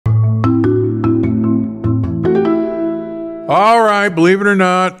All right, believe it or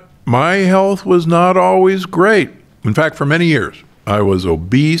not, my health was not always great. In fact, for many years, I was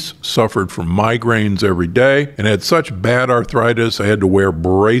obese, suffered from migraines every day, and had such bad arthritis I had to wear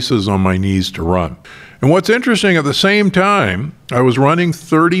braces on my knees to run. And what's interesting, at the same time, I was running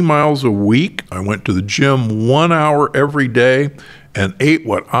 30 miles a week. I went to the gym 1 hour every day and ate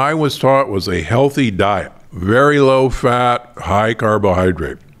what I was taught was a healthy diet. Very low fat, high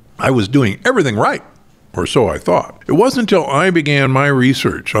carbohydrate. I was doing everything right, or so I thought. It wasn't until I began my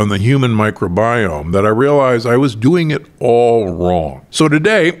research on the human microbiome that I realized I was doing it all wrong. So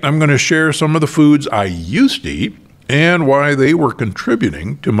today, I'm going to share some of the foods I used to eat and why they were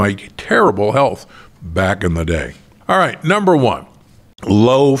contributing to my terrible health back in the day. All right, number one,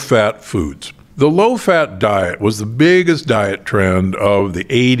 low-fat foods. The low-fat diet was the biggest diet trend of the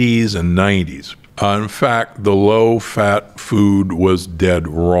 80s and 90s. In fact, the low-fat food was dead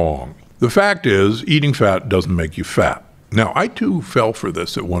wrong. The fact is, eating fat doesn't make you fat. Now, I too fell for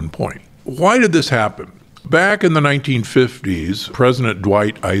this at one point. Why did this happen? Back in the 1950s, President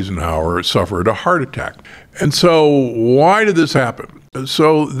Dwight Eisenhower suffered a heart attack. And so why did this happen?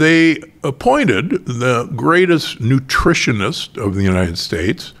 So they appointed the greatest nutritionist of the United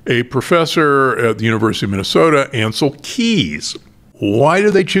States, a professor at the University of Minnesota, Ancel Keys. Why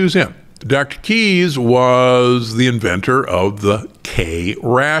did they choose him? Dr. Keys was the inventor of the K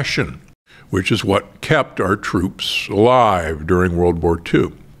ration, which is what kept our troops alive during World War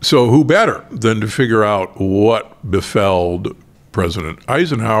II. So who better than to figure out what befell President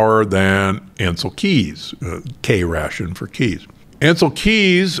Eisenhower than Ancel Keys, K ration for Keys. Ancel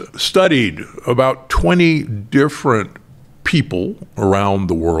Keys studied about 20 different people around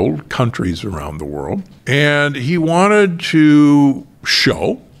the world, countries around the world, and he wanted to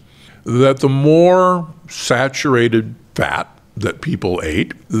show that the more saturated fat that people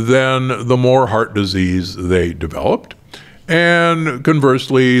ate, then the more heart disease they developed. And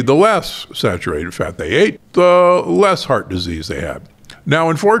conversely, the less saturated fat they ate, the less heart disease they had.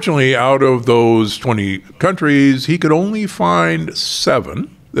 Now, unfortunately, out of those 20 countries, he could only find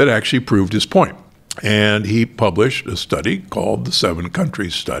 7 that actually proved his point. And he published a study called the 7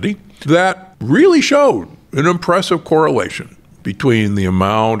 Countries Study that really showed an impressive correlation between the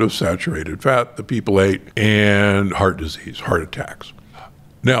amount of saturated fat that people ate and heart disease, heart attacks.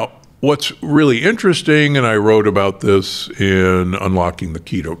 Now, what's really interesting, and I wrote about this in Unlocking the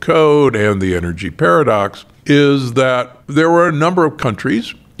Keto Code and the Energy Paradox, is that there were a number of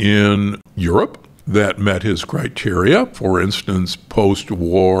countries in Europe that met his criteria, for instance,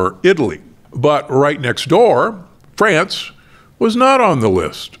 post-war Italy. But right next door, France was not on the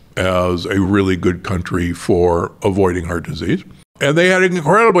list as a really good country for avoiding heart disease. And they had an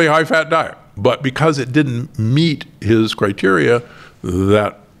incredibly high-fat diet. But because it didn't meet his criteria,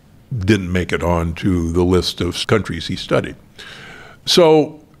 that didn't make it onto the list of countries he studied.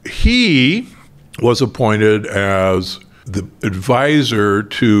 So he was appointed as the advisor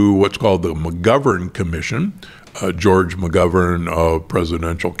to what's called the McGovern Commission, George McGovern of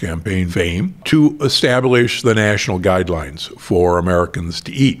presidential campaign fame, to establish the national guidelines for Americans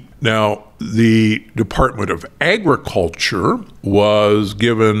to eat. Now, the Department of Agriculture was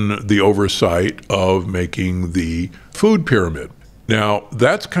given the oversight of making the food pyramid. Now,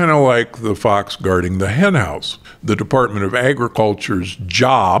 that's kind of like the fox guarding the hen house. The Department of Agriculture's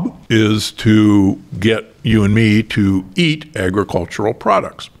job is to get you and me to eat agricultural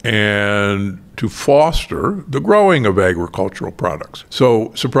products and to foster the growing of agricultural products.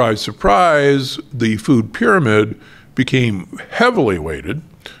 So, surprise, surprise, the food pyramid became heavily weighted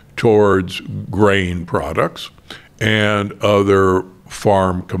towards grain products and other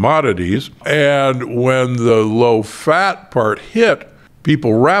farm commodities. And when the low-fat part hit,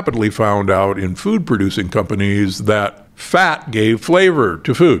 people rapidly found out in food-producing companies that fat gave flavor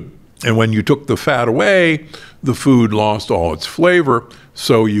to food. And when you took the fat away, the food lost all its flavor,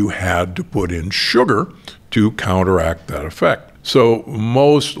 so you had to put in sugar to counteract that effect. So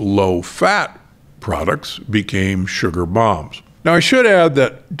most low-fat products became sugar bombs. Now, I should add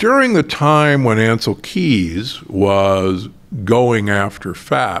that during the time when Ancel Keys was going after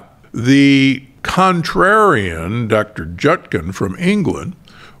fat, the contrarian, Dr. Judkin from England,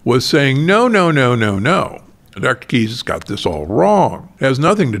 was saying, no, no, no, no, no. Dr. Keys has got this all wrong. It has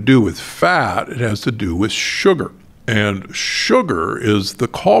nothing to do with fat. It has to do with sugar. And sugar is the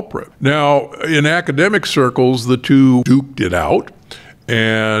culprit. Now, in academic circles, the two duked it out.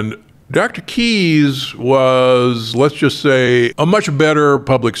 And Dr. Keys was, let's just say, a much better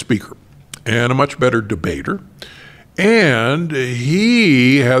public speaker and a much better debater. And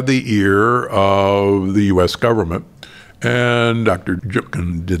he had the ear of the U.S. government, and Dr.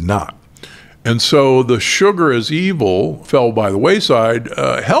 Judkin did not. And so the sugar is evil fell by the wayside,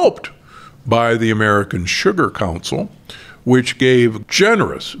 helped by the American Sugar Council, which gave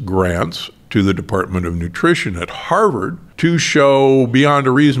generous grants to the Department of Nutrition at Harvard to show beyond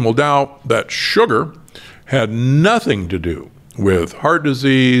a reasonable doubt that sugar had nothing to do with heart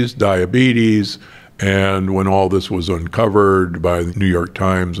disease, diabetes, and when all this was uncovered by the New York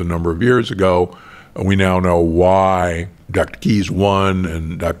Times a number of years ago, we now know why Dr. Keyes won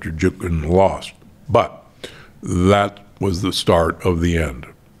and Dr. Jukin lost. But that was the start of the end.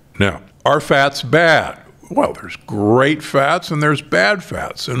 Now, are fats bad? Well, there's great fats and there's bad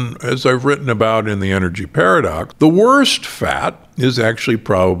fats. And as I've written about in the energy paradox, the worst fat is actually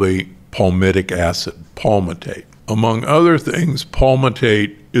probably palmitic acid, palmitate. Among other things,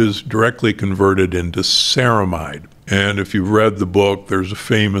 palmitate is directly converted into ceramide. And if you've read the book, there's a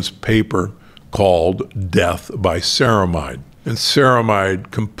famous paper called Death by Ceramide. And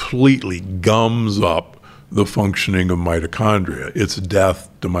ceramide completely gums up the functioning of mitochondria. It's death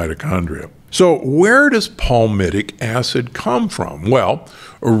to mitochondria. So where does palmitic acid come from? Well,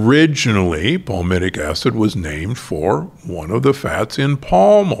 originally, palmitic acid was named for one of the fats in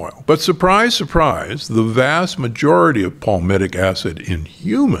palm oil. But surprise, surprise, the vast majority of palmitic acid in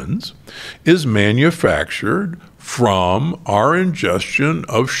humans is manufactured from our ingestion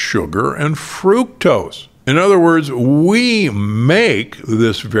of sugar and fructose. In other words, we make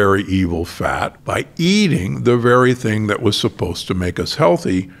this very evil fat by eating the very thing that was supposed to make us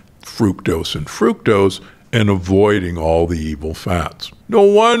healthy, fructose and fructose, and avoiding all the evil fats. No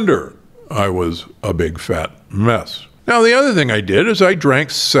wonder I was a big fat mess. Now, the other thing I did is I drank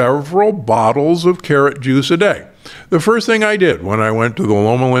several bottles of carrot juice a day. The first thing I did when I went to the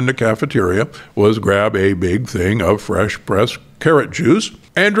Loma Linda cafeteria was grab a big thing of fresh pressed carrot juice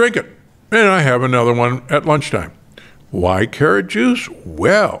and drink it. And I have another one at lunchtime. Why carrot juice?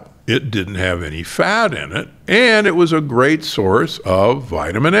 Well, it didn't have any fat in it, and it was a great source of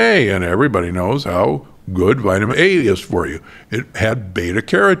vitamin A, and everybody knows how good vitamin A is for you. It had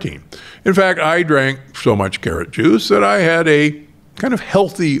beta-carotene. In fact, I drank so much carrot juice that I had a kind of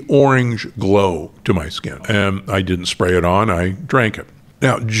healthy orange glow to my skin, and I didn't spray it on, I drank it.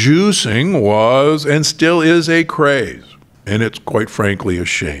 Now, juicing was and still is a craze, and it's quite frankly a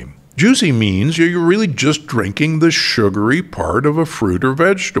shame. Juicy means you're really just drinking the sugary part of a fruit or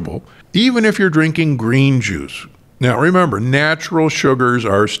vegetable, even if you're drinking green juice. Now remember, natural sugars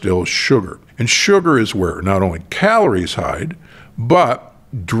are still sugar, and sugar is where not only calories hide, but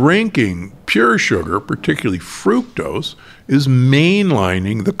drinking pure sugar, particularly fructose, is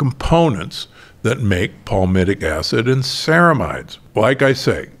mainlining the components that make palmitic acid and ceramides. Like I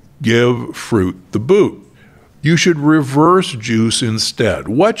say, give fruit the boot. You should reverse juice instead.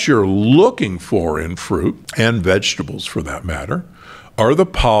 What you're looking for in fruit, and vegetables for that matter, are the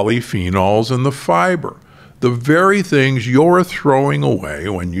polyphenols and the fiber, the very things you're throwing away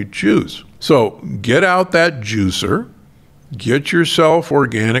when you juice. So get out that juicer, get yourself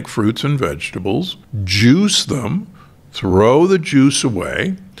organic fruits and vegetables, juice them, throw the juice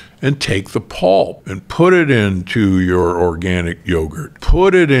away, and take the pulp and put it into your organic yogurt,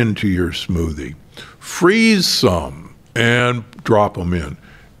 put it into your smoothie. Freeze some and drop them in.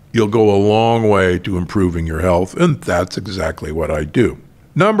 You'll go a long way to improving your health, and that's exactly what I do.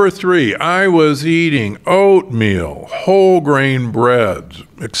 Number 3, I was eating oatmeal, whole grain breads,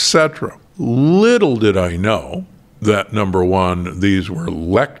 etc. Little did I know that, number 1, these were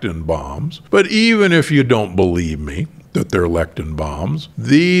lectin bombs. But even if you don't believe me that they're lectin bombs,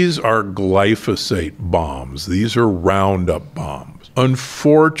 these are glyphosate bombs. These are Roundup bombs.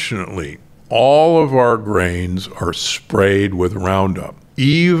 Unfortunately, all of our grains are sprayed with Roundup.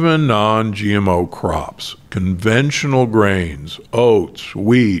 Even non-GMO crops, conventional grains, oats,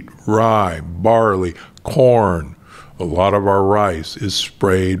 wheat, rye, barley, corn, a lot of our rice is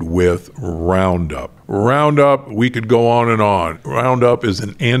sprayed with Roundup. Roundup, we could go on and on. Roundup is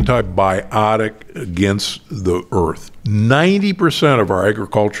an antibiotic against the earth. 90% of our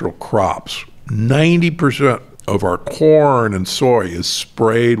agricultural crops, 90% of our corn and soy is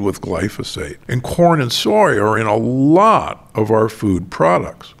sprayed with glyphosate. And corn and soy are in a lot of our food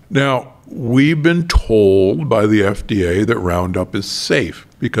products. Now, we've been told by the FDA that Roundup is safe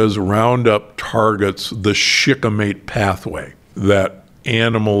because Roundup targets the shikimate pathway that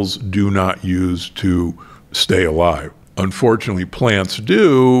animals do not use to stay alive. Unfortunately, plants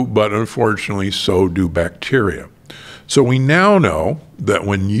do, but unfortunately, so do bacteria. So we now know that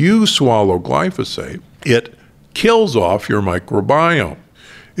when you swallow glyphosate, it kills off your microbiome.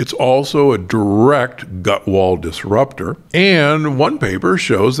 It's also a direct gut wall disruptor, and one paper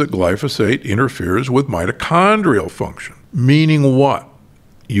shows that glyphosate interferes with mitochondrial function. Meaning what?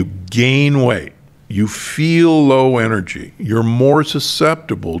 you gain weight, you feel low energy, you're more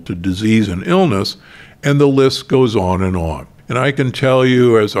susceptible to disease and illness, and the list goes on and on. And I can tell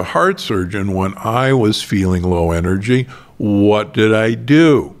you as a heart surgeon, when I was feeling low energy, what did I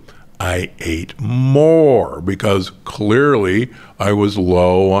do? I ate more because clearly I was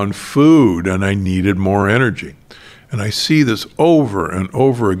low on food and I needed more energy. And I see this over and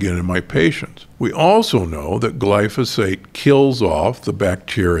over again in my patients. We also know that glyphosate kills off the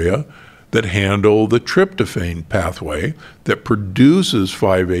bacteria that handle the tryptophan pathway that produces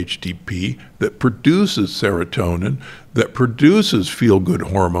 5-HTP, that produces serotonin, that produces feel-good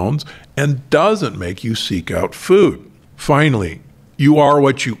hormones, and doesn't make you seek out food. Finally, you are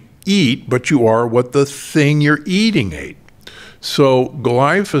what you eat, but you are what the thing you're eating ate. So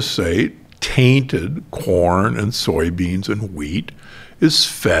glyphosate, tainted corn and soybeans and wheat, is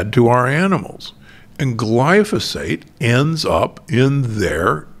fed to our animals. And glyphosate ends up in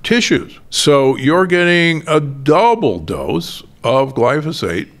their tissues. So you're getting a double dose of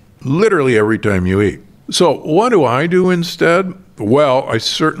glyphosate literally every time you eat. So what do I do instead? Well, I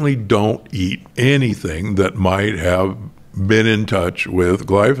certainly don't eat anything that might have been in touch with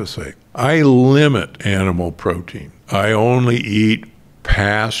glyphosate. I limit animal protein. I only eat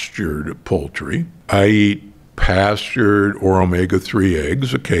pastured poultry. I eat pastured or omega-3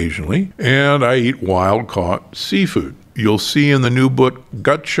 eggs occasionally, and I eat wild-caught seafood. You'll see in the new book,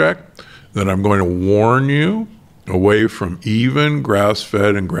 Gut Check, that I'm going to warn you away from even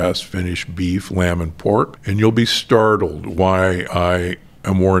grass-fed and grass-finished beef, lamb, and pork, and you'll be startled why I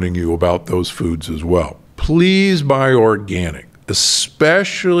am warning you about those foods as well. Please buy organic,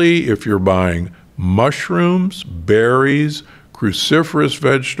 especially if you're buying mushrooms, berries, cruciferous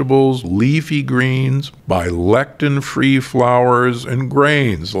vegetables, leafy greens, buy lectin-free flours and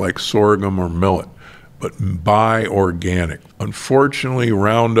grains like sorghum or millet, but buy organic. Unfortunately,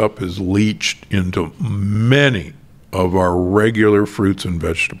 Roundup is leached into many of our regular fruits and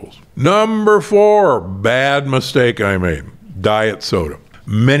vegetables. Number 4, bad mistake I made, diet soda.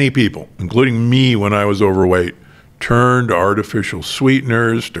 Many people, including me when I was overweight, turned to artificial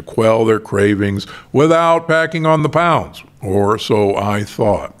sweeteners to quell their cravings without packing on the pounds, or so I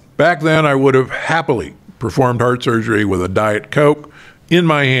thought. Back then, I would have happily performed heart surgery with a Diet Coke in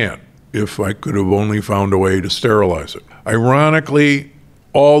my hand if I could have only found a way to sterilize it. Ironically,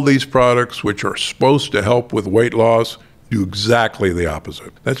 all these products, which are supposed to help with weight loss, do exactly the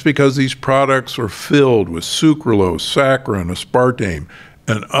opposite. That's because these products are filled with sucralose, saccharin, aspartame,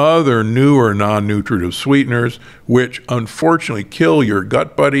 and other newer non-nutritive sweeteners, which unfortunately kill your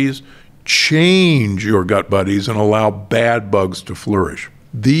gut buddies, change your gut buddies, and allow bad bugs to flourish.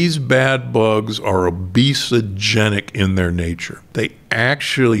 These bad bugs are obesogenic in their nature. They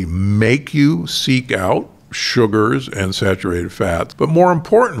actually make you seek out sugars and saturated fats, but more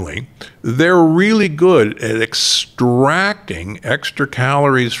importantly, they're really good at extracting extra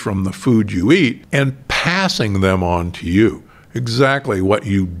calories from the food you eat and passing them on to you. Exactly what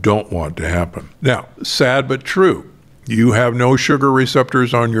you don't want to happen. Now, sad but true, you have no sugar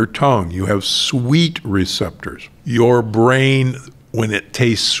receptors on your tongue. You have sweet receptors. Your brain, when it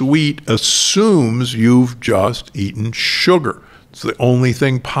tastes sweet, assumes you've just eaten sugar. It's the only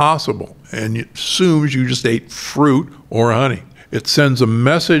thing possible, and it assumes you just ate fruit or honey. It sends a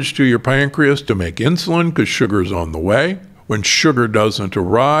message to your pancreas to make insulin because sugar is on the way. When sugar doesn't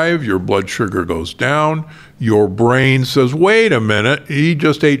arrive, your blood sugar goes down. Your brain says, wait a minute, he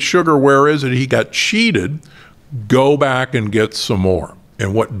just ate sugar. Where is it? He got cheated. Go back and get some more.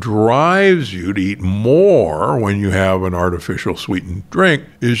 And what drives you to eat more when you have an artificial sweetened drink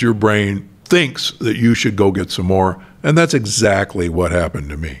is your brain thinks that you should go get some more. And that's exactly what happened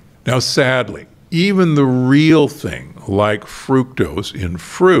to me. Now, sadly, even the real thing, like fructose in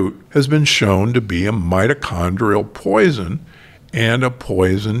fruit, has been shown to be a mitochondrial poison and a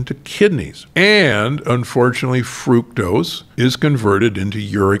poison to kidneys. And unfortunately, fructose is converted into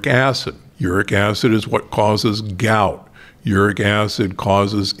uric acid. Uric acid is what causes gout. Uric acid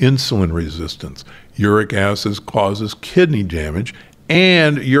causes insulin resistance. Uric acid causes kidney damage.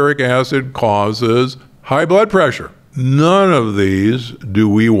 And uric acid causes high blood pressure. None of these do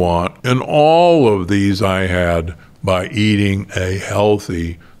we want, and all of these I had by eating a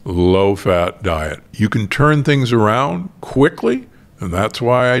healthy, low-fat diet. You can turn things around quickly, and that's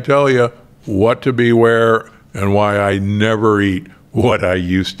why I tell you what to beware and why I never eat what I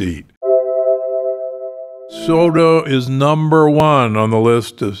used to eat. Soda is number 1 on the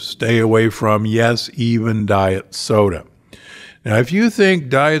list to stay away from, yes, even diet soda. Now, if you think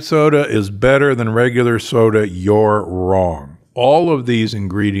diet soda is better than regular soda, you're wrong. All of these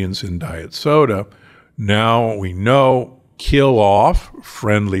ingredients in diet soda, now we know, kill off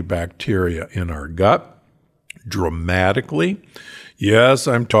friendly bacteria in our gut dramatically. Yes,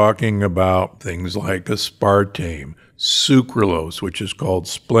 I'm talking about things like aspartame, sucralose, which is called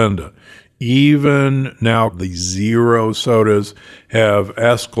Splenda. Even now, the zero sodas have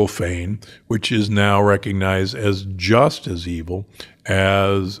ascophane, which is now recognized as just as evil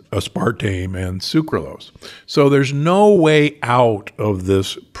as aspartame and sucralose. So there's no way out of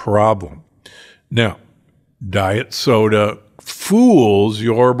this problem. Now, diet soda fools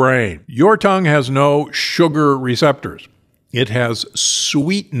your brain. Your tongue has no sugar receptors. It has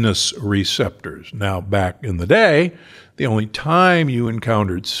sweetness receptors. Now, back in the day, the only time you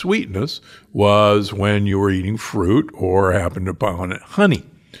encountered sweetness was when you were eating fruit or happened upon honey.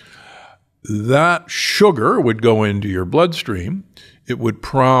 That sugar would go into your bloodstream. It would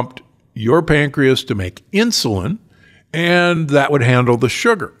prompt your pancreas to make insulin, and that would handle the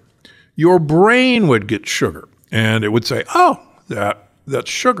sugar. Your brain would get sugar, and it would say, oh, that's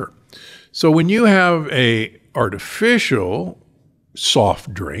sugar. So when you have a artificial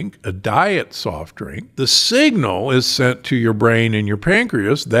soft drink, a diet soft drink, the signal is sent to your brain and your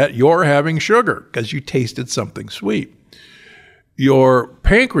pancreas that you're having sugar because you tasted something sweet. Your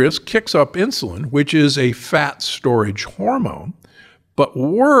pancreas kicks up insulin, which is a fat storage hormone, but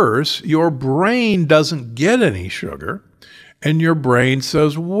worse, your brain doesn't get any sugar, and your brain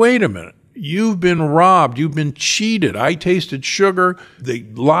says, wait a minute, you've been robbed, you've been cheated, I tasted sugar, they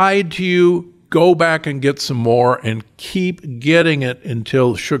lied to you, go back and get some more and keep getting it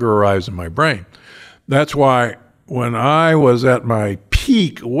until sugar arrives in my brain. That's why when I was at my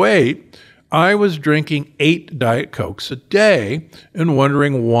peak weight, I was drinking 8 Diet Cokes a day and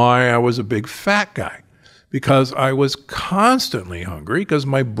wondering why I was a big fat guy. Because I was constantly hungry, because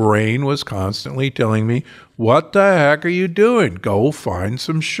my brain was constantly telling me, what the heck are you doing? Go find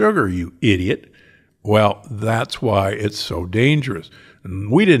some sugar, you idiot. Well, that's why it's so dangerous. And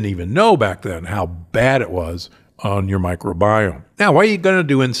we didn't even know back then how bad it was on your microbiome. Now, what are you going to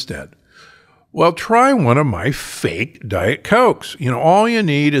do instead? Well, try one of my fake Diet Cokes. All you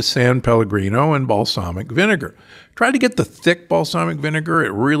need is San Pellegrino and balsamic vinegar. Try to get the thick balsamic vinegar.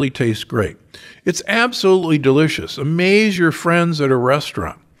 It really tastes great. It's absolutely delicious. Amaze your friends at a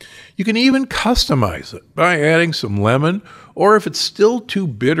restaurant. You can even customize it by adding some lemon, or if it's still too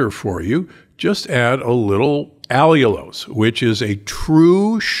bitter for you, just add a little allulose, which is a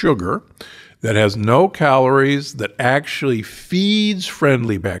true sugar that has no calories, that actually feeds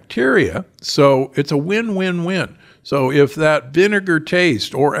friendly bacteria. So it's a win-win-win. So if that vinegar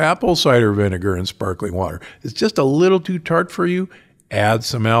taste or apple cider vinegar in sparkling water is just a little too tart for you, add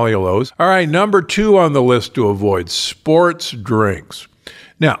some allulose. All right, number 2 on the list to avoid, sports drinks.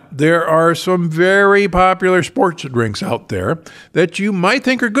 Now, there are some very popular sports drinks out there that you might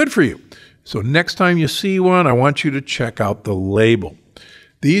think are good for you. So next time you see one, I want you to check out the label.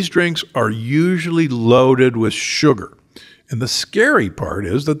 These drinks are usually loaded with sugar. And the scary part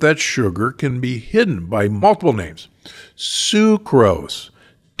is that sugar can be hidden by multiple names. Sucrose,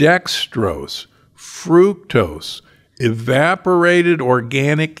 dextrose, fructose, evaporated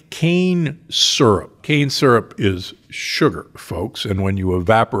organic cane syrup. Cane syrup is sugar, folks, and when you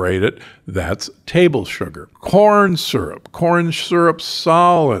evaporate it, that's table sugar. Corn syrup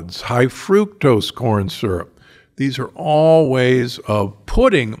solids, high fructose corn syrup. These are all ways of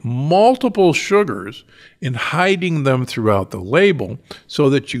putting multiple sugars and hiding them throughout the label so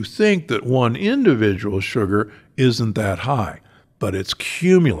that you think that one individual sugar isn't that high. But it's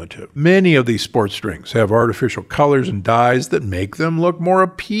cumulative. Many of these sports drinks have artificial colors and dyes that make them look more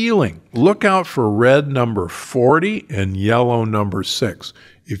appealing. Look out for red number 40 and yellow number 6.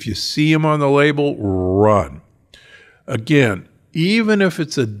 If you see them on the label, run. Again, even if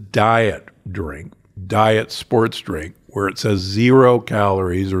it's a diet drink, diet sports drink, where it says 0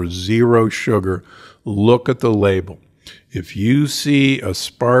 calories or 0 sugar, look at the label. If you see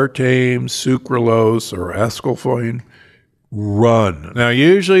aspartame, sucralose, or ascophane, run. Now,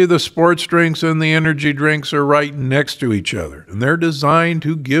 usually the sports drinks and the energy drinks are right next to each other, and they're designed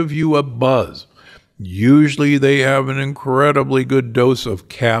to give you a buzz. Usually they have an incredibly good dose of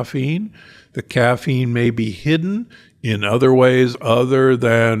caffeine. The caffeine may be hidden in other ways other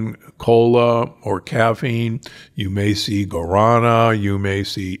than cola or caffeine. You may see guarana, you may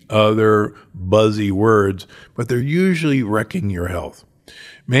see other buzzy words, but they're usually wrecking your health.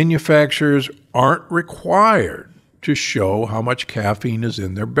 Manufacturers aren't required to show how much caffeine is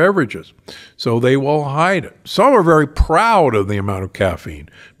in their beverages, so they will hide it. Some are very proud of the amount of caffeine,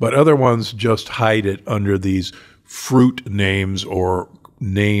 but other ones just hide it under these fruit names or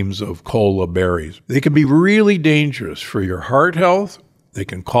names of cola berries. They can be really dangerous for your heart health They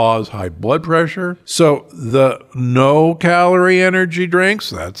can cause high blood pressure. So the no-calorie energy drinks,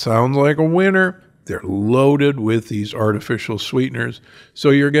 that sounds like a winner. They're loaded with these artificial sweeteners. So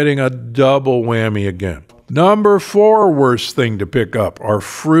you're getting a double whammy again. Number 4 worst thing to pick up are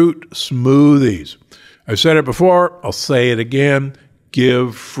fruit smoothies. I've said it before, I'll say it again.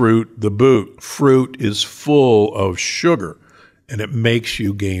 Give fruit the boot. Fruit is full of sugar, and it makes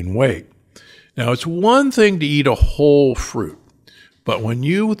you gain weight. Now, it's one thing to eat a whole fruit. But when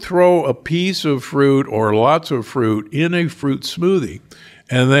you throw a piece of fruit or lots of fruit in a fruit smoothie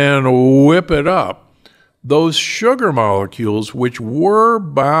and then whip it up, those sugar molecules which were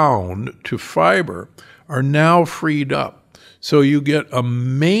bound to fiber are now freed up. So you get a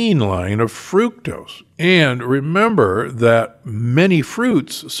main line of fructose. And remember that many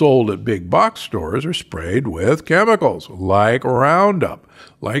fruits sold at big box stores are sprayed with chemicals like Roundup,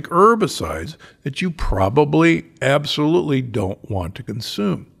 like herbicides that you probably absolutely don't want to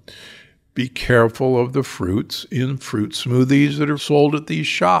consume. Be careful of the fruits in fruit smoothies that are sold at these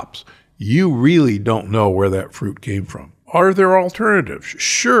shops. You really don't know where that fruit came from. Are there alternatives?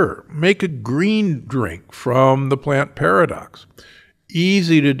 Sure, make a green drink from the plant paradox.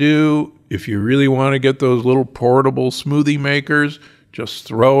 Easy to do. If you really want to get those little portable smoothie makers, just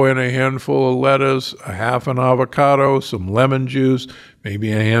throw in a handful of lettuce, a half an avocado, some lemon juice,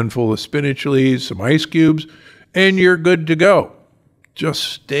 maybe a handful of spinach leaves, some ice cubes, and you're good to go. Just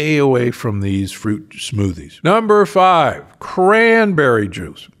stay away from these fruit smoothies. Number 5, cranberry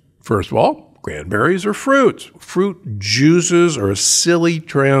juice. First of all, cranberries are fruits. Fruit juices are a silly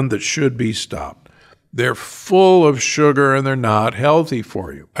trend that should be stopped. They're full of sugar and they're not healthy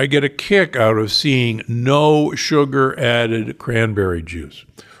for you. I get a kick out of seeing no sugar added cranberry juice,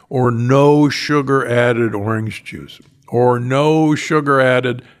 or no sugar added orange juice, or no sugar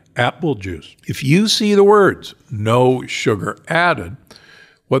added apple juice. If you see the words no sugar added,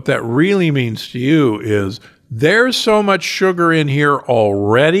 what that really means to you is there's so much sugar in here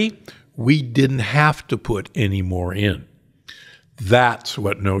already, we didn't have to put any more in. That's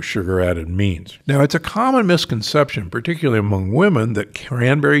what no sugar added means. Now, it's a common misconception, particularly among women, that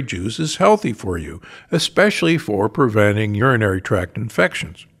cranberry juice is healthy for you, especially for preventing urinary tract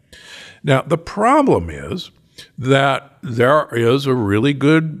infections. Now, the problem is that there is a really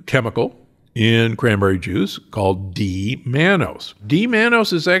good chemical in cranberry juice called D-mannose.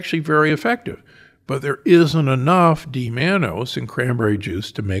 D-mannose is actually very effective, but there isn't enough D-mannose in cranberry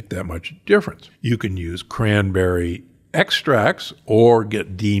juice to make that much difference. You can use cranberry extracts or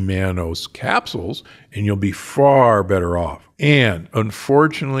get D-mannose capsules, and you'll be far better off. And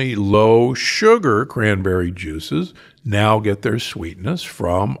unfortunately, low sugar cranberry juices now get their sweetness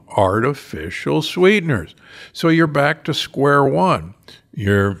from artificial sweeteners. So you're back to square one.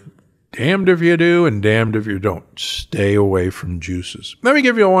 You're damned if you do and damned if you don't. Stay away from juices. Let me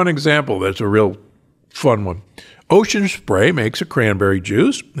give you one example that's a real fun one. Ocean Spray makes a cranberry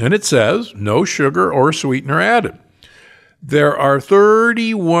juice, and it says no sugar or sweetener added. There are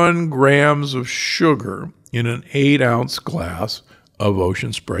 31 grams of sugar in an 8-ounce glass of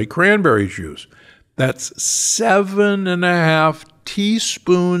Ocean Spray cranberry juice. That's 7.5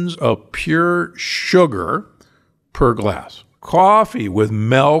 teaspoons of pure sugar per glass. Coffee with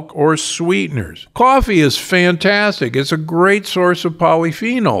milk or sweeteners. Coffee is fantastic. It's a great source of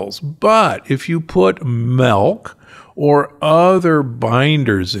polyphenols. But if you put milk or other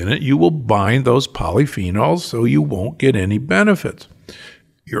binders in it, you will bind those polyphenols so you won't get any benefits.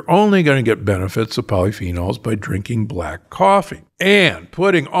 You're only going to get benefits of polyphenols by drinking black coffee. And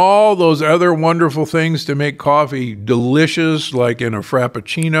putting all those other wonderful things to make coffee delicious, like in a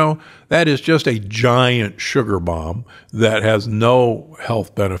Frappuccino, that is just a giant sugar bomb that has no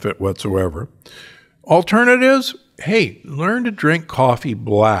health benefit whatsoever. Alternatives, hey, learn to drink coffee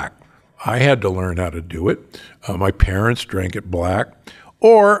black. I had to learn how to do it. My parents drank it black.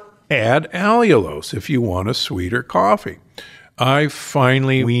 Or add allulose if you want a sweeter coffee. I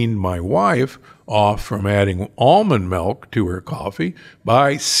finally weaned my wife off from adding almond milk to her coffee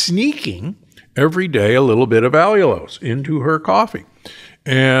by sneaking every day a little bit of allulose into her coffee.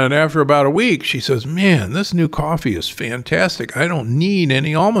 And after about a week, she says, man, this new coffee is fantastic. I don't need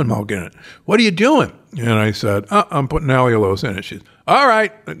any almond milk in it. What are you doing? And I said, I'm putting allulose in it. She said, all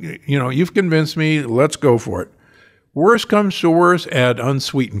right, you've convinced me. Let's go for it. Worst comes to worst, add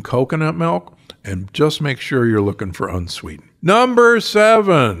unsweetened coconut milk, and just make sure you're looking for unsweetened. Number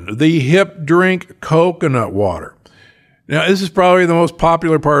 7, the hip drink coconut water. Now, this is probably the most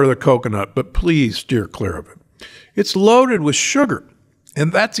popular part of the coconut, but please steer clear of it. It's loaded with sugar.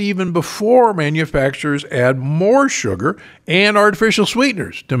 And that's even before manufacturers add more sugar and artificial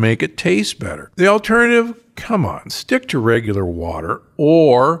sweeteners to make it taste better. The alternative, come on, stick to regular water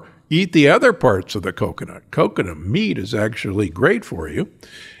or eat the other parts of the coconut. Coconut meat is actually great for you.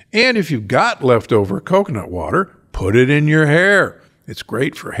 And if you've got leftover coconut water, put it in your hair. It's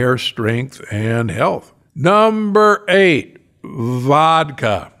great for hair strength and health. Number 8,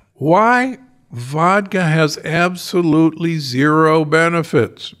 vodka. Why? Vodka has absolutely zero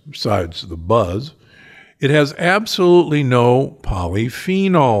benefits besides the buzz. It has absolutely no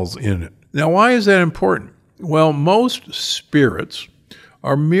polyphenols in it. Now, why is that important? Well, most spirits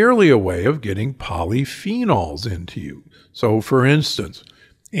are merely a way of getting polyphenols into you. So, for instance,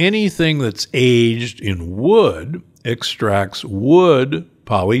 anything that's aged in wood extracts wood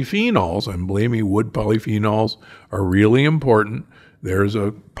polyphenols, and believe me, wood polyphenols are really important. There's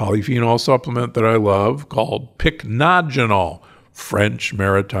a polyphenol supplement that I love called pycnogenol, French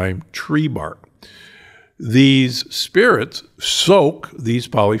maritime tree bark. These spirits soak these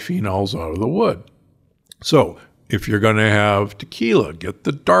polyphenols out of the wood. So if you're going to have tequila, get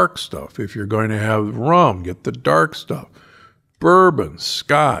the dark stuff. If you're going to have rum, get the dark stuff. Bourbon,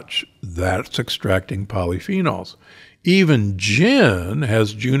 scotch, that's extracting polyphenols. Even gin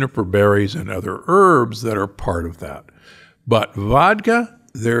has juniper berries and other herbs that are part of that. But vodka,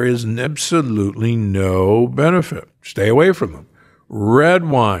 there is absolutely no benefit. Stay away from them. Red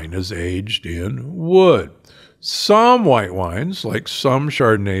wine is aged in wood. Some white wines, like some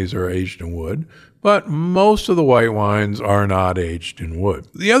Chardonnays, are aged in wood, but most of the white wines are not aged in wood.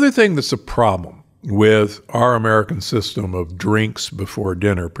 The other thing that's a problem with our American system of drinks before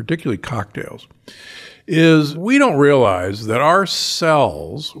dinner, particularly cocktails, is we don't realize that our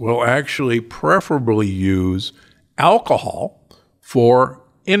cells will actually preferably use alcohol for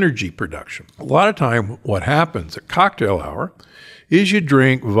energy production. A lot of time what happens at cocktail hour is you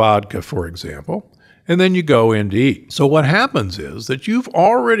drink vodka, for example, and then you go in to eat. So what happens is that you've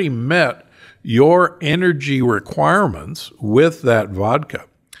already met your energy requirements with that vodka.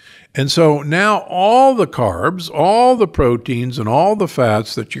 And so now all the carbs, all the proteins, and all the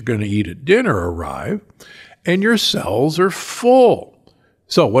fats that you're going to eat at dinner arrive, and your cells are full.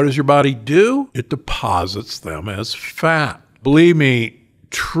 So what does your body do? It deposits them as fat. Believe me,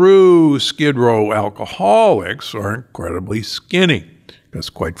 true Skid Row alcoholics are incredibly skinny because,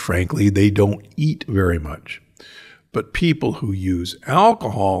 quite frankly, they don't eat very much. But people who use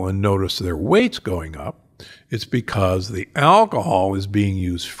alcohol and notice their weight's going up, it's because the alcohol is being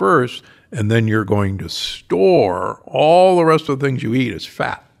used first, and then you're going to store all the rest of the things you eat as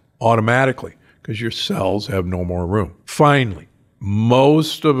fat automatically because your cells have no more room. Finally,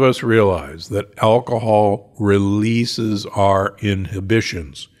 most of us realize that alcohol releases our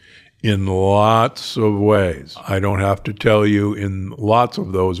inhibitions in lots of ways. I don't have to tell you in lots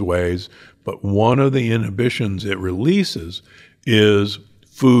of those ways, but one of the inhibitions it releases is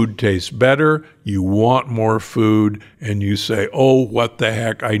food tastes better, you want more food, and you say, oh, what the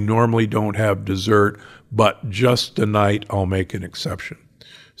heck, I normally don't have dessert, but just tonight I'll make an exception.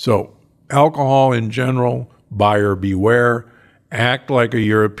 So alcohol in general, buyer beware. Act like a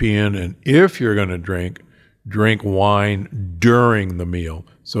European, and if you're going to drink wine during the meal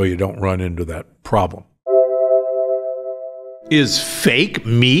so you don't run into that problem. Is fake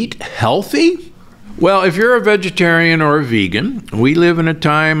meat healthy? Well, if you're a vegetarian or a vegan, we live in a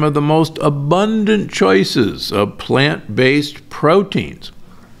time of the most abundant choices of plant-based proteins.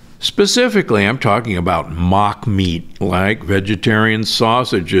 Specifically, I'm talking about mock meat like vegetarian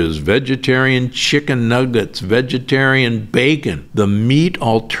sausages, vegetarian chicken nuggets, vegetarian bacon. The meat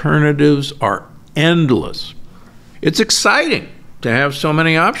alternatives are endless. It's exciting to have so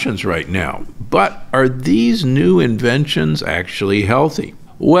many options right now, but are these new inventions actually healthy?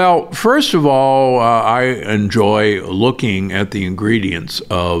 Well, first of all, I enjoy looking at the ingredients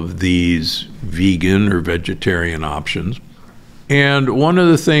of these vegan or vegetarian options. And one of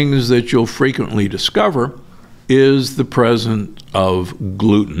the things that you'll frequently discover is the presence of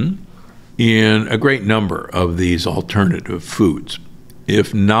gluten in a great number of these alternative foods.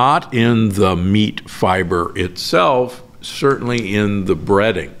 If not in the meat fiber itself, certainly in the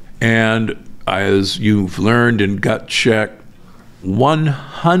breading. And as you've learned in Gut Check,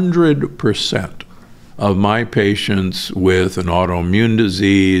 100% of my patients with an autoimmune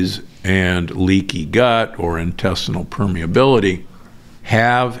disease and leaky gut or intestinal permeability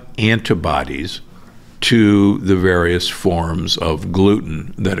have antibodies to the various forms of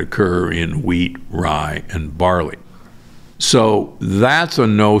gluten that occur in wheat, rye, and barley. So that's a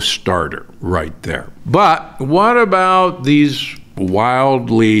no-starter right there. But what about these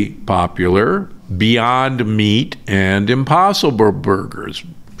wildly popular Beyond Meat and Impossible Burgers.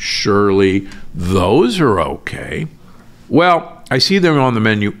 Surely those are okay. Well, I see them on the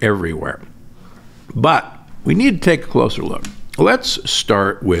menu everywhere. But we need to take a closer look. Let's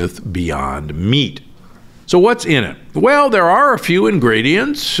start with Beyond Meat. So what's in it? Well, there are a few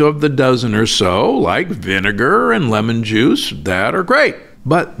ingredients of the dozen or so, like vinegar and lemon juice, that are great.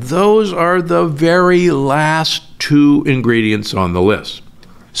 But those are the very last two ingredients on the list.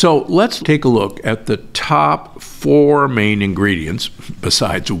 So let's take a look at the top 4 main ingredients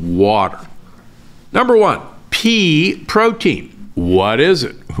besides water. Number 1, pea protein. What is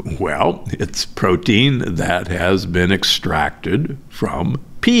it? Well, it's protein that has been extracted from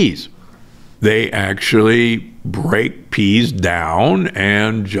peas. They actually break peas down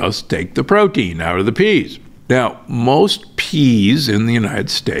and just take the protein out of the peas. Now, most peas in the United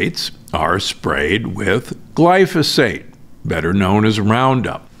States are sprayed with glyphosate, better known as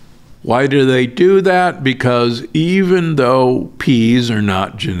Roundup. Why do they do that? Because even though peas are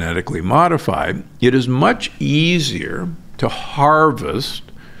not genetically modified, it is much easier to harvest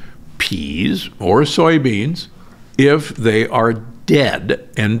peas or soybeans if they are dead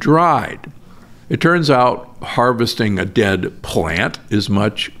and dried. It turns out harvesting a dead plant is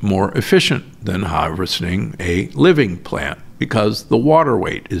much more efficient than harvesting a living plant because the water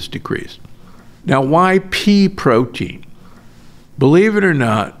weight is decreased. Now, why pea protein? Believe it or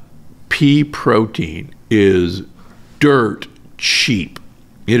not, pea protein is dirt cheap.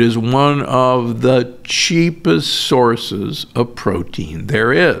 It is one of the cheapest sources of protein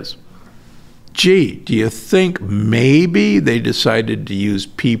there is. Gee, do you think maybe they decided to use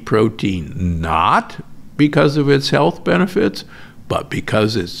pea protein not because of its health benefits, but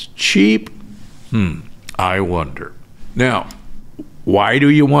because it's cheap? I wonder. Now, why do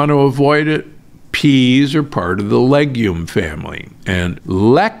you want to avoid it? Peas are part of the legume family, and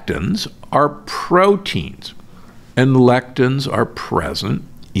lectins are proteins, and lectins are present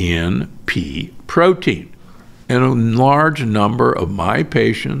in pea protein. And a large number of my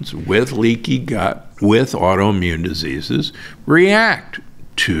patients with leaky gut, with autoimmune diseases, react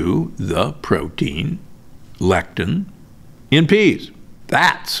to the protein lectin in peas.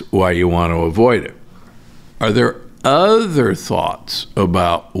 That's why you want to avoid it. Are there other thoughts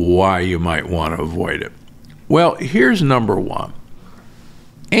about why you might want to avoid it? Well, here's number 1.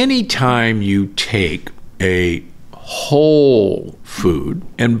 Anytime you take a whole food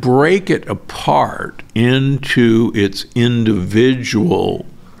and break it apart into its individual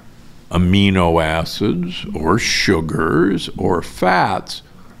amino acids or sugars or fats,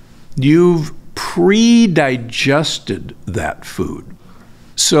 you've pre-digested that food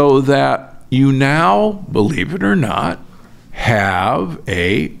so that you now, believe it or not, have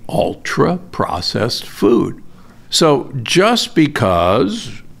a ultra-processed food. So just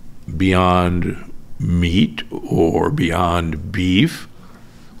because Beyond Meat or Beyond Beef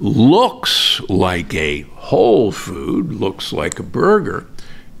looks like a whole food, looks like a burger,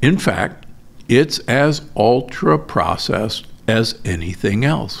 in fact, it's as ultra-processed as anything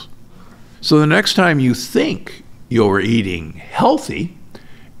else. So the next time you think you're eating healthy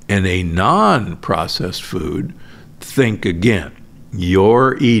and a non-processed food, think again.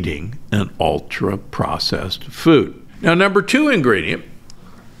 You're eating an ultra-processed food. Now, number 2 ingredient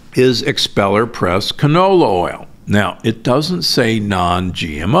is expeller pressed canola oil. Now, it doesn't say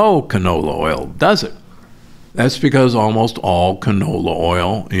non-GMO canola oil, does it? That's because almost all canola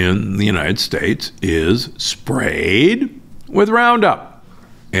oil in the United States is sprayed with Roundup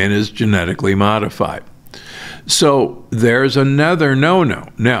and is genetically modified. So there's another no-no.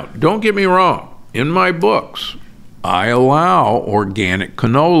 Now, don't get me wrong. In my books, I allow organic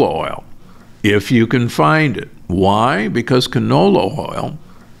canola oil if you can find it. Why? Because canola oil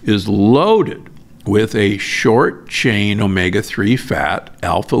is loaded with a short-chain omega-3 fat,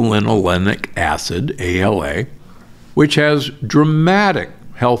 alpha-linolenic acid, ALA, which has dramatic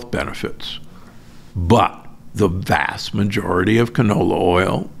health benefits. But the vast majority of canola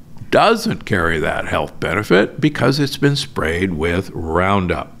oil doesn't carry that health benefit because it's been sprayed with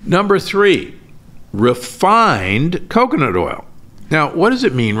Roundup. Number 3, refined coconut oil. Now, what does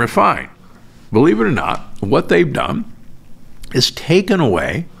it mean, refined? Believe it or not, what they've done is taken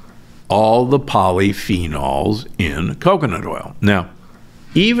away all the polyphenols in coconut oil. Now,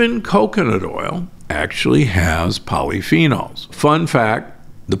 even coconut oil actually has polyphenols. Fun fact,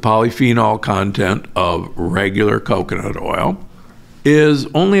 the polyphenol content of regular coconut oil is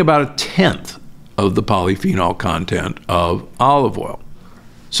only about 1/10 of the polyphenol content of olive oil.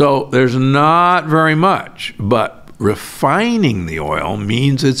 So there's not very much, but refining the oil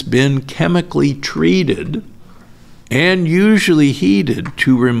means it's been chemically treated and usually heated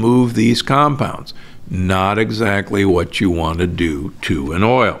to remove these compounds. Not exactly what you want to do to an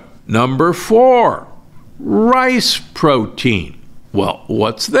oil. Number 4, rice protein. Well,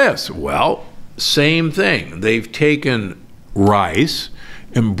 what's this? Well, same thing. They've taken rice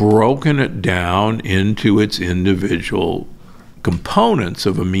and broken it down into its individual components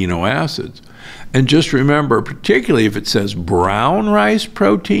of amino acids. And just remember, particularly if it says brown rice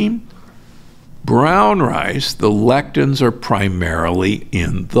protein, brown rice, the lectins are primarily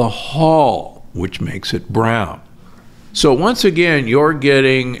in the hull, which makes it brown. So once again, you're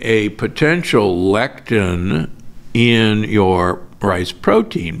getting a potential lectin in your rice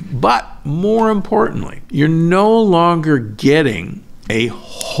protein, but more importantly, you're no longer getting a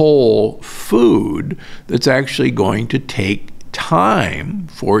whole food that's actually going to take time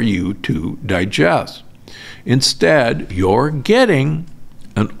for you to digest. Instead, you're getting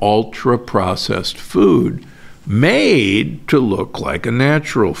an ultra-processed food made to look like a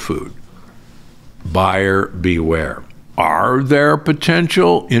natural food. Buyer beware. Are there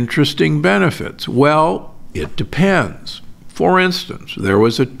potential interesting benefits? Well, it depends. For instance, there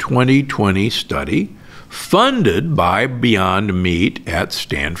was a 2020 study funded by Beyond Meat at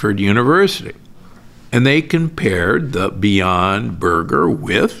Stanford University, and they compared the Beyond Burger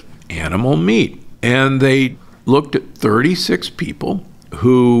with animal meat. And they looked at 36 people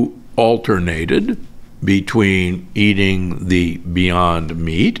who alternated between eating the Beyond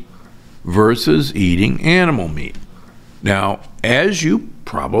Meat versus eating animal meat. Now, as you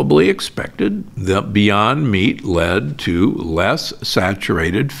probably expected, the Beyond Meat led to less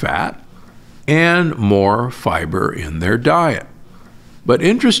saturated fat and more fiber in their diet. But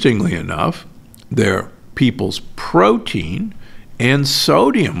interestingly enough, their people's protein and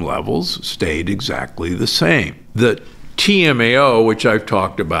sodium levels stayed exactly the same. The TMAO, which I've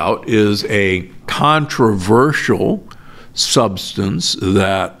talked about, is a controversial substance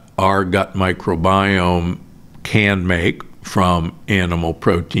that our gut microbiome can make from animal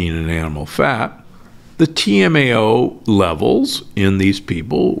protein and animal fat. The TMAO levels in these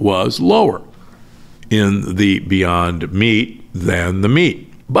people was lower in the Beyond Meat than the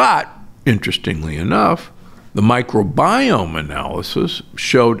meat. But interestingly enough, the microbiome analysis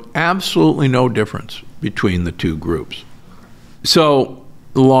showed absolutely no difference between the two groups. So,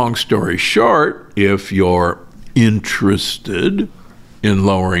 long story short, if you're interested in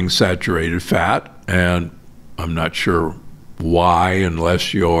lowering saturated fat, and I'm not sure why,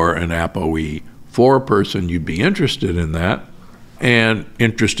 unless you're an ApoE4 person, you'd be interested in that, and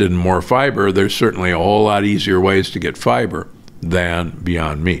interested in more fiber, there's certainly a whole lot easier ways to get fiber than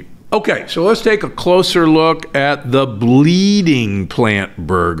Beyond Meat. Okay, so let's take a closer look at the bleeding plant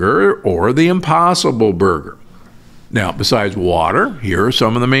burger or the Impossible Burger. Now, besides water, here are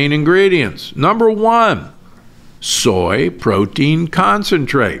some of the main ingredients. Number 1, soy protein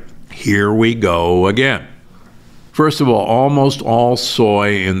concentrate. Here we go again. First of all, almost all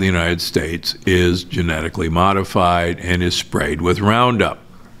soy in the United States is genetically modified and is sprayed with Roundup.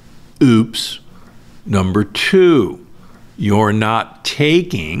 Oops. Number 2, you're not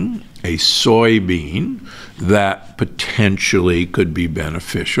taking a soybean that potentially could be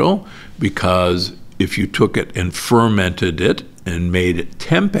beneficial, because if you took it and fermented it and made it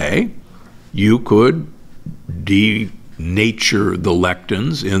tempeh, you could denature the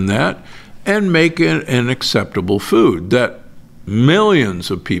lectins in that and make it an acceptable food that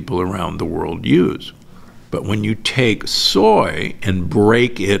millions of people around the world use. But when you take soy and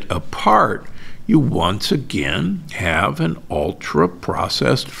break it apart, you once again have an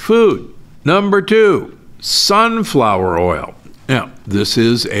ultra-processed food. Number 2, sunflower oil. Now, this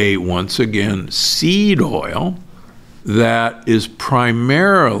is once again, seed oil that is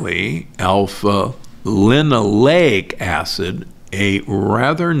primarily alpha-linoleic acid, a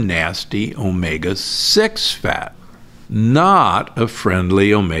rather nasty omega-6 fat, not a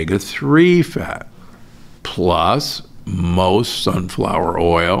friendly omega-3 fat. Plus, most sunflower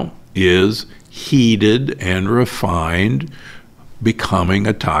oil is heated and refined, becoming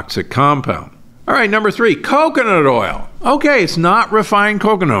a toxic compound. All right, number 3, coconut oil. Okay, it's not refined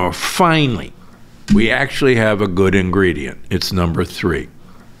coconut oil, finally. We actually have a good ingredient. It's number 3.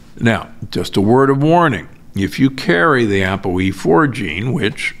 Now, just a word of warning. If you carry the ApoE4 gene,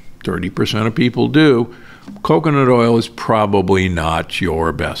 which 30% of people do, coconut oil is probably not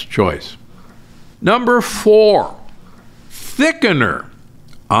your best choice. Number 4, thickener,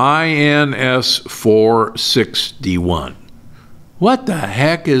 INS461. What the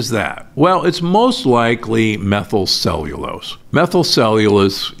heck is that? Well, it's most likely methyl cellulose. Methyl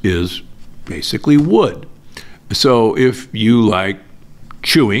cellulose is basically wood. So if you like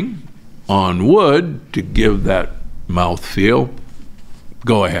chewing on wood to give that mouthfeel,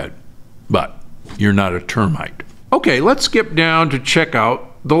 go ahead. But you're not a termite. Okay, let's skip down to check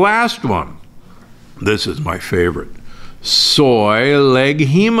out the last one. This is my favorite. Soy leg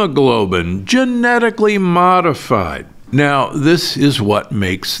hemoglobin, genetically modified. Now, this is what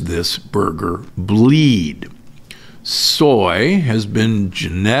makes this burger bleed. Soy has been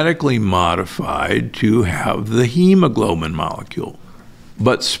genetically modified to have the hemoglobin molecule.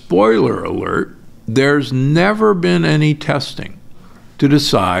 But spoiler alert, there's never been any testing to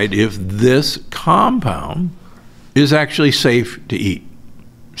decide if this compound is actually safe to eat.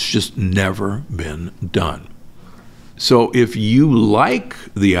 It's just never been done. So if you like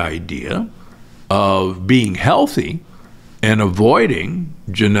the idea of being healthy and avoiding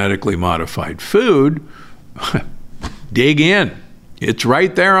genetically modified food, dig in. It's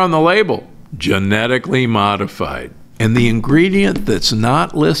right there on the label, genetically modified. And the ingredient that's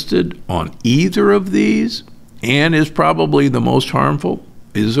not listed on either of these, and is probably the most harmful,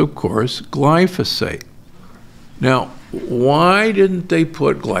 is of course glyphosate. Now, why didn't they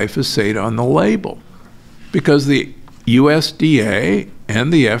put glyphosate on the label? Because the USDA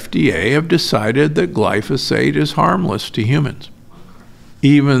and the FDA have decided that glyphosate is harmless to humans,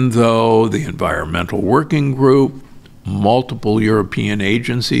 even though the Environmental Working Group, multiple European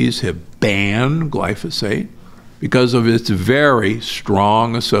agencies have banned glyphosate because of its very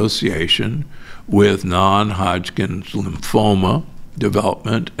strong association with non-Hodgkin's lymphoma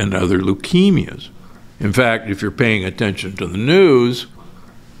development and other leukemias. In fact, if you're paying attention to the news,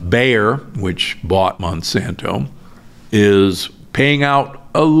 Bayer, which bought Monsanto, is paying out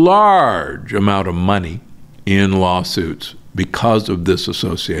a large amount of money in lawsuits because of this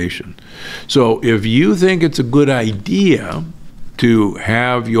association. So if you think it's a good idea to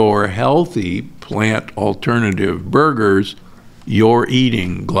have your healthy plant alternative burgers, you're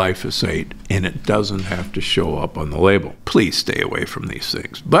eating glyphosate and it doesn't have to show up on the label. Please stay away from these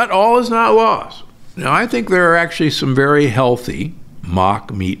things. But all is not lost. Now, I think there are actually some very healthy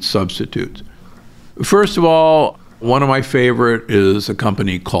mock meat substitutes. First of all, one of my favorite is a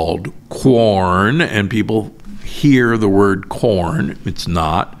company called Quorn, and people hear the word corn. It's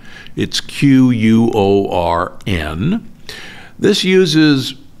not. It's Quorn. This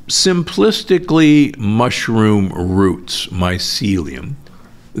uses simplistically mushroom roots, mycelium,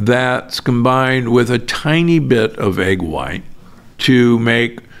 that's combined with a tiny bit of egg white to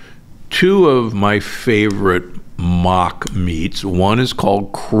make two of my favorite mock meats. One is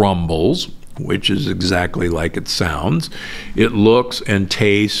called crumbles, which is exactly like it sounds. It looks and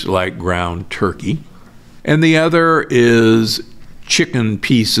tastes like ground turkey. And the other is chicken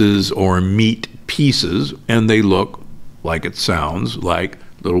pieces or meat pieces, and they look like it sounds, like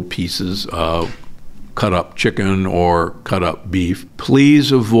little pieces of cut up chicken or cut up beef.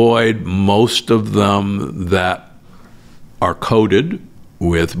 Please avoid most of them that are coated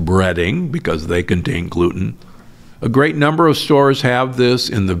with breading because they contain gluten. A great number of stores have this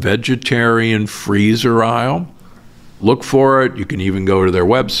in the vegetarian freezer aisle. Look for it. You can even go to their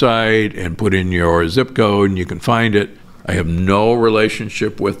website and put in your zip code and you can find it. I have no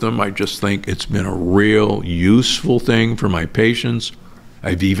relationship with them. I just think it's been a real useful thing for my patients.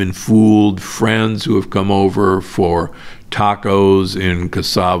 I've even fooled friends who have come over for tacos in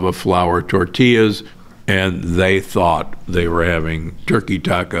cassava flour tortillas, and they thought they were having turkey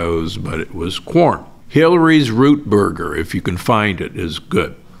tacos, but it was corn. Hillary's Root Burger, if you can find it, is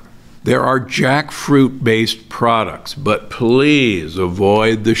good. There are jackfruit-based products, but please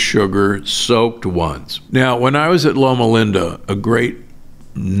avoid the sugar-soaked ones. Now, when I was at Loma Linda, a great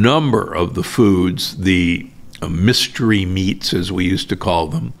number of the foods, the mystery meats, as we used to call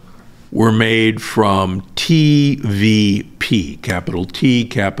them, were made from TVP, capital T,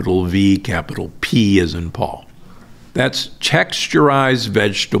 capital V, capital P as in Paul. That's texturized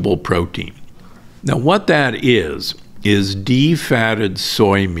vegetable protein. Now, what that is defatted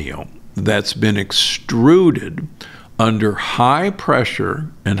soy meal that's been extruded under high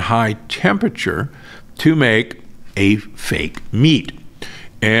pressure and high temperature to make a fake meat.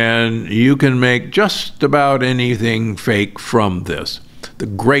 And you can make just about anything fake from this. The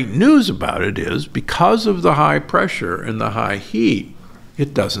great news about it is because of the high pressure and the high heat,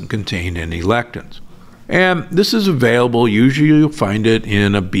 it doesn't contain any lectins. And this is available. Usually you'll find it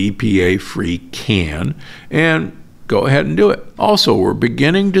in a BPA-free can, and go ahead and do it. Also, we're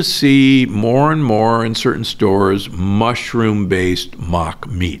beginning to see more and more in certain stores mushroom-based mock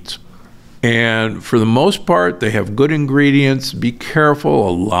meats. And for the most part, they have good ingredients. Be careful,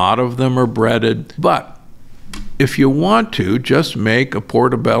 a lot of them are breaded. But if you want to, just make a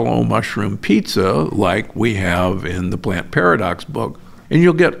portobello mushroom pizza like we have in the Plant Paradox book, And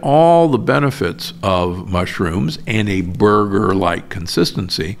you'll get all the benefits of mushrooms and a burger-like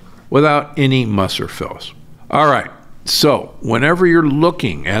consistency without any muss or fills. All right, so whenever you're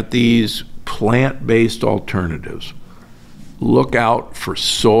looking at these plant-based alternatives, look out for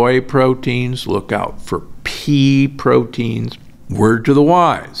soy proteins, look out for pea proteins. Word to the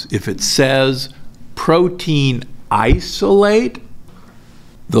wise, if it says protein isolate,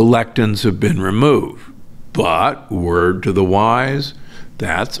 the lectins have been removed. But word to the wise,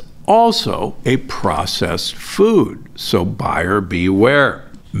 that's also a processed food, so buyer beware.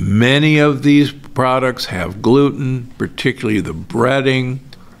 Many of these products have gluten, particularly the breading.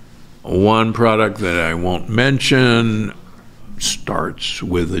 One product that I won't mention starts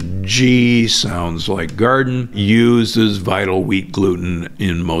with a G, sounds like garden, uses vital wheat gluten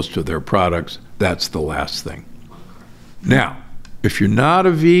in most of their products. That's the last thing. Now, if you're not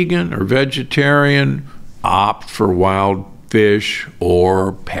a vegan or vegetarian, opt for wild fish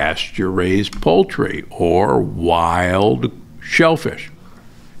or pasture-raised poultry or wild shellfish.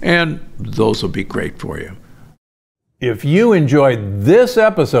 And those will be great for you. If you enjoyed this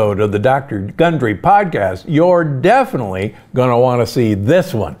episode of the Dr. Gundry podcast, you're definitely going to want to see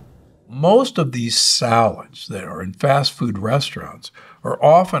this one. Most of these salads that are in fast food restaurants are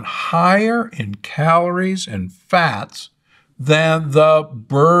often higher in calories and fats than the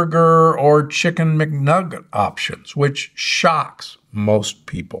burger or chicken McNugget options, which shocks most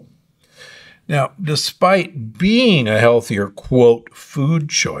people. Now, despite being a healthier, quote, food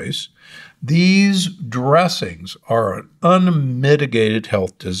choice, these dressings are an unmitigated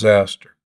health disaster.